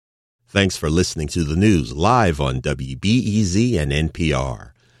Thanks for listening to the news live on WBEZ and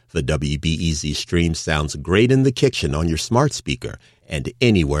NPR. The WBEZ stream sounds great in the kitchen on your smart speaker and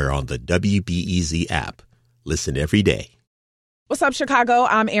anywhere on the WBEZ app. Listen every day. What's up, Chicago?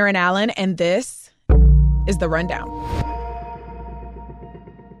 I'm Erin Allen, and this is The Rundown.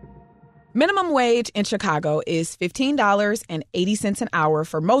 Minimum wage in Chicago is $15.80 an hour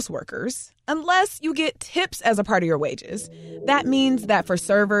for most workers, unless you get tips as a part of your wages. That means that for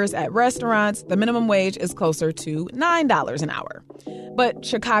servers at restaurants, the minimum wage is closer to $9 an hour. But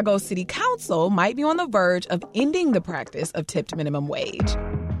Chicago City Council might be on the verge of ending the practice of tipped minimum wage.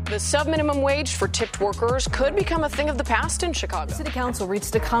 The sub-minimum wage for tipped workers could become a thing of the past in Chicago. City Council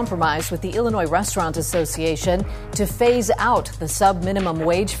reached a compromise with the Illinois Restaurant Association to phase out the sub-minimum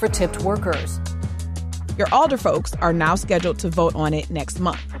wage for tipped workers. Your alder folks are now scheduled to vote on it next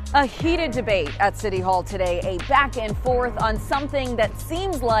month. A heated debate at City Hall today, a back and forth on something that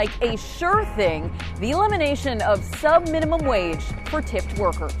seems like a sure thing, the elimination of sub-minimum wage for tipped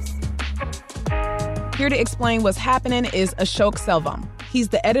workers. Here to explain what's happening is Ashok Selvam. He's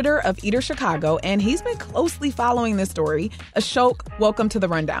the editor of Eater Chicago, and he's been closely following this story. Ashok, welcome to The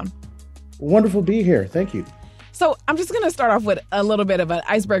Rundown. Wonderful to be here. Thank you. So I'm just going to start off with a little bit of an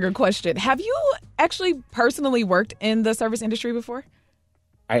icebreaker question. Have you actually personally worked in the service industry before?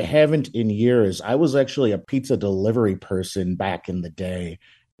 I haven't in years. I was actually a pizza delivery person back in the day.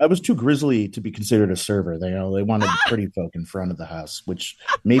 I was too grizzly to be considered a server. They wanted pretty folk in front of the house, which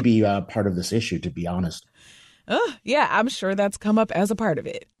may be part of this issue, to be honest. Yeah, I'm sure that's come up as a part of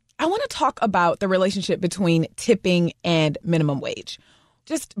it. I want to talk about the relationship between tipping and minimum wage.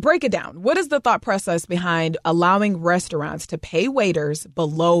 Just break it down. What is the thought process behind allowing restaurants to pay waiters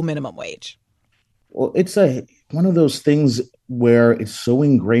below minimum wage? Well, it's one of those things where it's so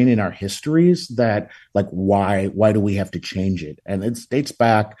ingrained in our histories that, like, why do we have to change it? And it dates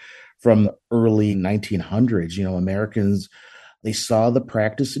back from the early 1900s. Americans, they saw the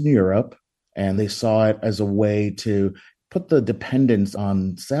practice in Europe, and they saw it as a way to put the dependence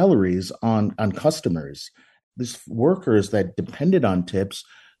on salaries on customers. These workers that depended on tips,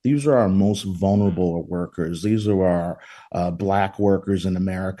 these are our most vulnerable workers. These are our Black workers in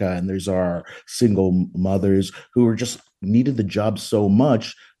America, and these are our single mothers who were just needed the job so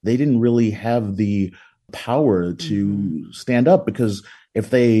much, they didn't really have the power to stand up, because if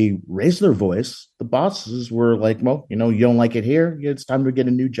they raised their voice, the bosses were like, well, you don't like it here, it's time to get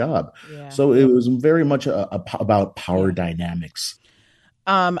a new job. Yeah. So it was very much about power dynamics.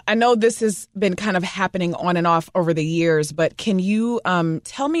 I know this has been kind of happening on and off over the years, but can you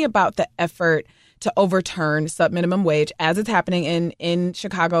tell me about the effort to overturn sub-minimum wage as it's happening in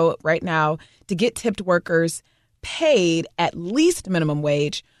Chicago right now to get tipped workers paid at least minimum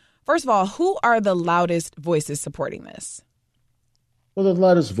wage? First of all, who are the loudest voices supporting this? Well, the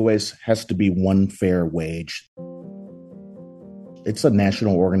loudest voice has to be One Fair Wage. It's a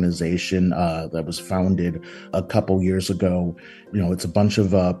national organization that was founded a couple years ago. It's a bunch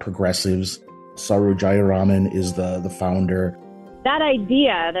of progressives. Saru Jayaraman is the founder. That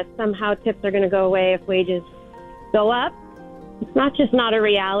idea that somehow tips are going to go away if wages go up, it's not just not a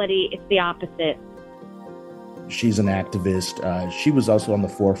reality, it's the opposite. She's an activist. She was also on the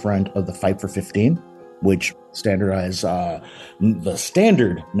forefront of the Fight for 15, which standardized the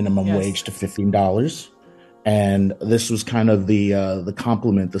standard minimum wage to $15. And this was kind of the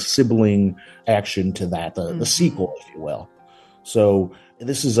complement, the sibling action to that, the sequel, if you will. So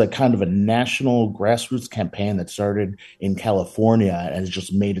this is a kind of a national grassroots campaign that started in California and has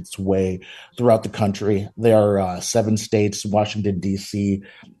just made its way throughout the country. There are 7 states, Washington, D.C.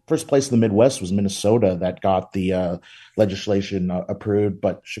 First place in the Midwest was Minnesota that got the legislation approved,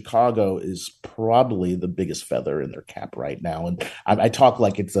 but Chicago is probably the biggest feather in their cap right now. And I talk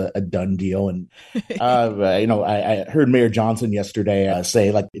like it's a done deal. And, I heard Mayor Johnson yesterday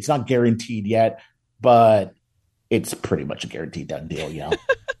say, like, it's not guaranteed yet, but it's pretty much a guaranteed done deal,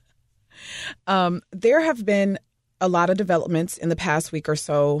 There have been a lot of developments in the past week or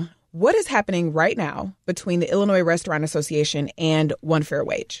so. What is happening right now between the Illinois Restaurant Association and One Fair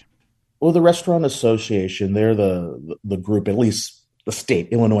Wage? Well, the Restaurant Association, they're the group, at least the state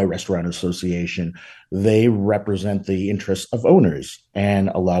Illinois Restaurant Association. They represent the interests of owners. And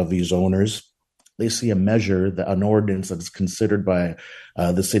a lot of these owners, they see a measure, an ordinance that is considered by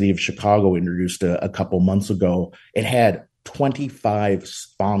the city of Chicago, introduced a couple months ago. It had 25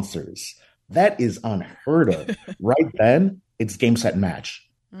 sponsors. That is unheard of. Right then, it's game, set, match.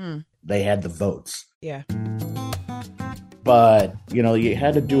 They had the votes. Yeah. But, you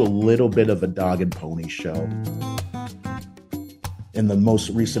had to do a little bit of a dog and pony show. in the most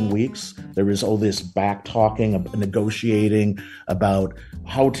recent weeks. There was all this back talking, negotiating about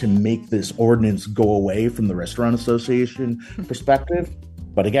how to make this ordinance go away from the Restaurant Association perspective.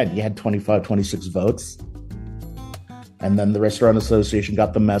 But again, you had 25, 26 votes. And then the Restaurant Association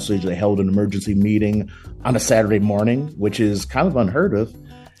got the message. They held an emergency meeting on a Saturday morning, which is kind of unheard of.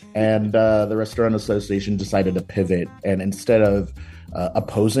 And the Restaurant Association decided to pivot. And instead of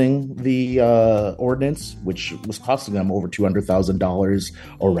opposing the ordinance, which was costing them over $200,000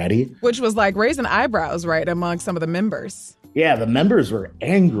 already. Which was like raising eyebrows, right, among some of the members. Yeah, the members were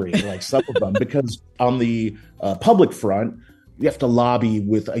angry, like some of them, because on the public front, you have to lobby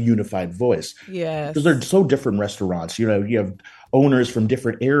with a unified voice. Yes. Because they're so different restaurants. You know, you have owners from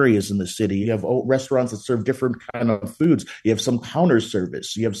different areas in the city. You have restaurants that serve different kind of foods. You have some counter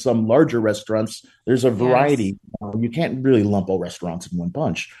service. You have some larger restaurants. There's a variety. Yes. You can't really lump all restaurants in one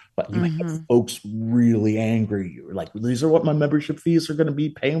bunch. But you have folks really angry. You're like, these are what my membership fees are going to be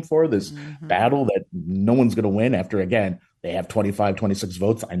paying for, this battle that no one's going to win after, again, they have 25, 26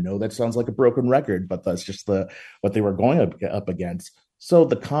 votes. I know that sounds like a broken record, but that's just what they were going up against. So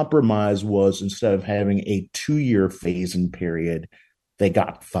the compromise was, instead of having a 2-year phase-in period, they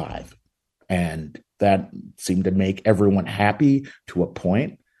got 5. And that seemed to make everyone happy to a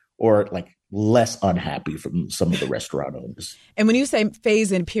point, or like less unhappy from some of the restaurant owners. And when you say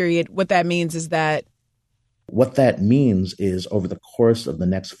phase-in period, what that means is that? What that means is, over the course of the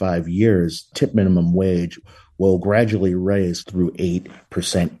next 5 years, tip minimum wage will gradually raise through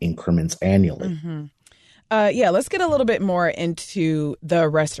 8% increments annually. Let's get a little bit more into the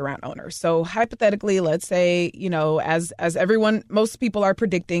restaurant owners. So hypothetically, let's say, as everyone, most people are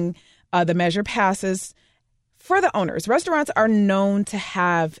predicting, the measure passes. For the owners, restaurants are known to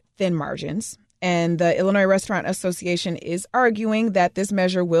have thin margins, and the Illinois Restaurant Association is arguing that this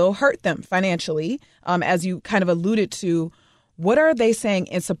measure will hurt them financially, as you kind of alluded to. What are they saying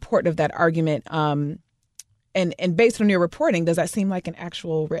in support of that argument? And based on your reporting, does that seem like an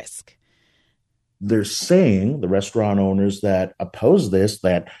actual risk? They're saying, the restaurant owners that oppose this,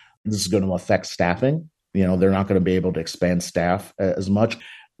 that this is going to affect staffing. They're not going to be able to expand staff as much.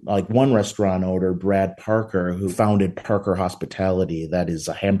 Like one restaurant owner, Brad Parker, who founded Parker Hospitality, that is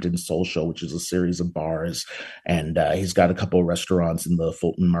a Hampton Social, which is a series of bars. And he's got a couple of restaurants in the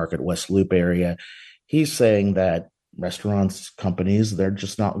Fulton Market, West Loop area. He's saying that restaurants, companies, they're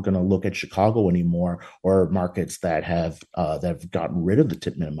just not going to look at Chicago anymore, or markets that have gotten rid of the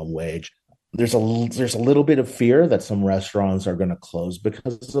tip minimum wage. There's a little bit of fear that some restaurants are going to close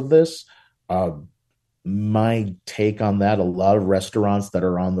because of this. My take on that, a lot of restaurants that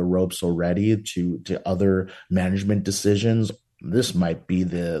are on the ropes already to other management decisions, this might be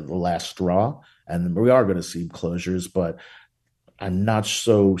the last straw, and we are going to see closures, but I'm not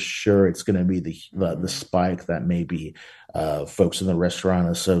so sure it's going to be the spike that maybe folks in the Restaurant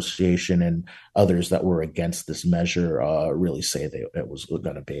Association and others that were against this measure really say it was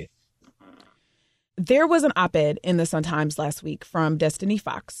going to be. There was an op-ed in the Sun-Times last week from Destiny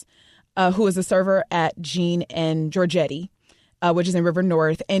Fox, who is a server at Jean and Giorgetti, which is in River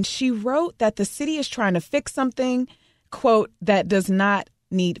North. And she wrote that the city is trying to fix something, quote, that does not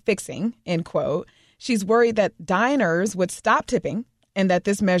need fixing, end quote. She's worried that diners would stop tipping and that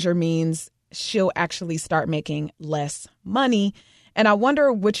this measure means she'll actually start making less money. And I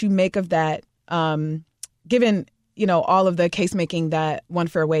wonder what you make of that, given, all of the case making that One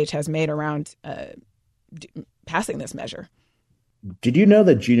Fair Wage has made around passing this measure. Did you know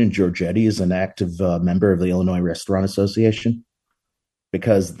that Jean and Giorgetti is an active member of the Illinois Restaurant Association?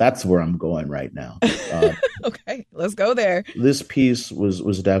 Because that's where I'm going right now. Okay, let's go there. This piece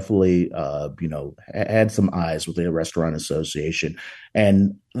was definitely, had some eyes with the Restaurant Association,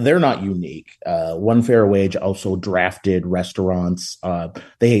 and they're not unique. One Fair Wage also drafted restaurants.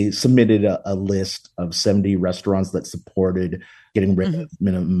 They submitted a list of 70 restaurants that supported getting rid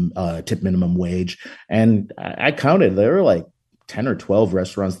of tip minimum wage, and I counted, there were like 10 or 12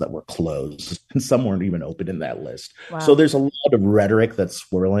 restaurants that were closed, and some weren't even open in that list. Wow. So there's a lot of rhetoric that's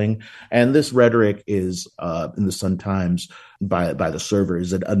swirling. And this rhetoric is in the Sun-Times by the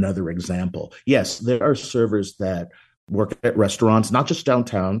servers another example. Yes, there are servers that work at restaurants, not just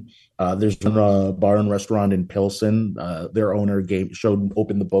downtown. There's a bar and restaurant in Pilsen. Their owner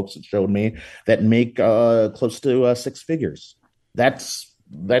opened the books and showed me that make close to 6 figures. That's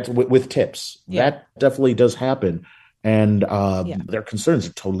with tips. Yeah. That definitely does happen. And their concerns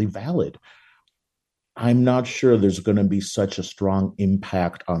are totally valid. I'm not sure there's going to be such a strong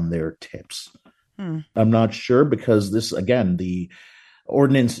impact on their tips. I'm not sure, because this, again, the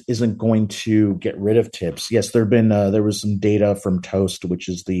ordinance isn't going to get rid of tips. Yes, there was some data from Toast, which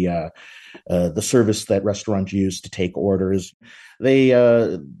is the service that restaurants use to take orders.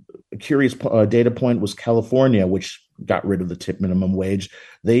 A curious data point was California, which got rid of the tip minimum wage.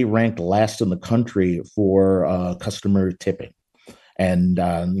 They ranked last in the country for customer tipping. And,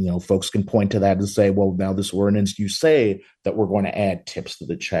 folks can point to that and say, well, now this ordinance, you say that we're going to add tips to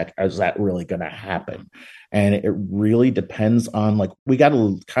the check. Is that really going to happen? And it really depends on, we got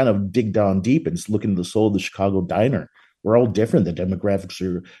to kind of dig down deep and look into the soul of the Chicago diner. We're all different. The demographics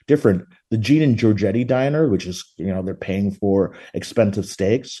are different. The Gene and Giorgetti diner, which is, they're paying for expensive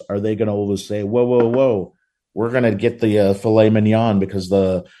steaks. Are they going to always say, whoa, we're going to get the filet mignon because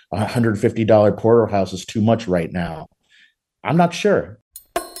the $150 porterhouse is too much right now? I'm not sure.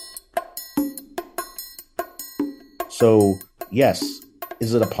 So, yes,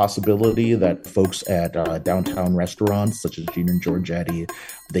 is it a possibility that folks at downtown restaurants such as Gene and Giorgetti,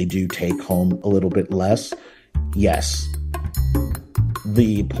 they do take home a little bit less? Yes.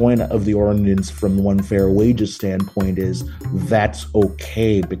 The point of the ordinance from one fair wages standpoint is that's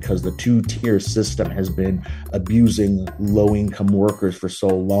okay because the two-tier system has been abusing low-income workers for so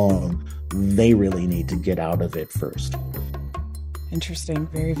long. They really need to get out of it first. Interesting.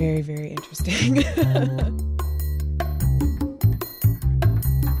 Very, very, very interesting.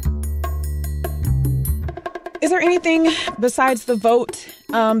 Is there anything besides the vote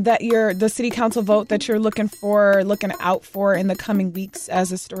the city council vote that you're looking out for in the coming weeks as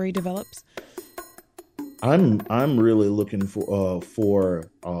the story develops? I'm really looking for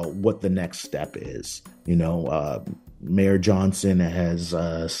what the next step is. Mayor Johnson has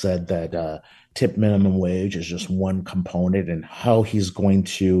said that tip minimum wage is just one component and how he's going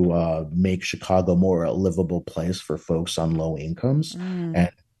to make Chicago more a livable place for folks on low incomes. And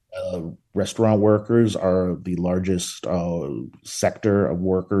restaurant workers are the largest sector of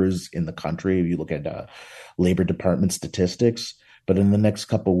workers in the country. If you look at Labor Department statistics, but in the next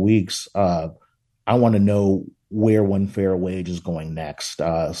couple of weeks, I want to know where one fair wage is going next.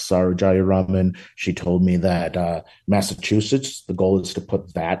 Sarah Jayaraman, she told me that Massachusetts, the goal is to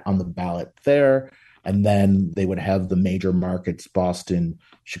put that on the ballot there. And then they would have the major markets, Boston,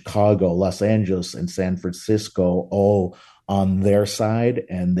 Chicago, Los Angeles, and San Francisco, all on their side.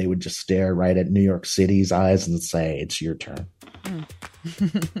 And they would just stare right at New York City's eyes and say, it's your turn.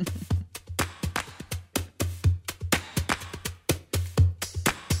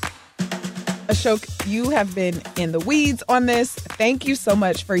 Ashok, you have been in the weeds on this. Thank you so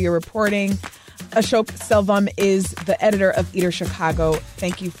much for your reporting. Ashok Selvam is the editor of Eater Chicago.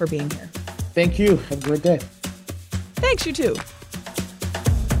 Thank you for being here. Thank you. Have a great day. Thanks, you too.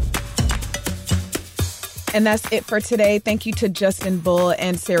 And that's it for today. Thank you to Justin Bull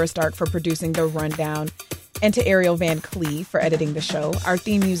and Sarah Stark for producing The Rundown, and to Ariel Van Clee for editing the show. Our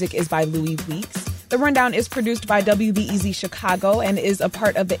theme music is by Louis Weeks. The Rundown is produced by WBEZ Chicago and is a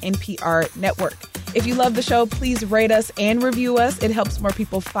part of the NPR network. If you love the show, please rate us and review us. It helps more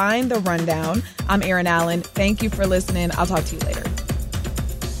people find The Rundown. I'm Erin Allen. Thank you for listening. I'll talk to you later.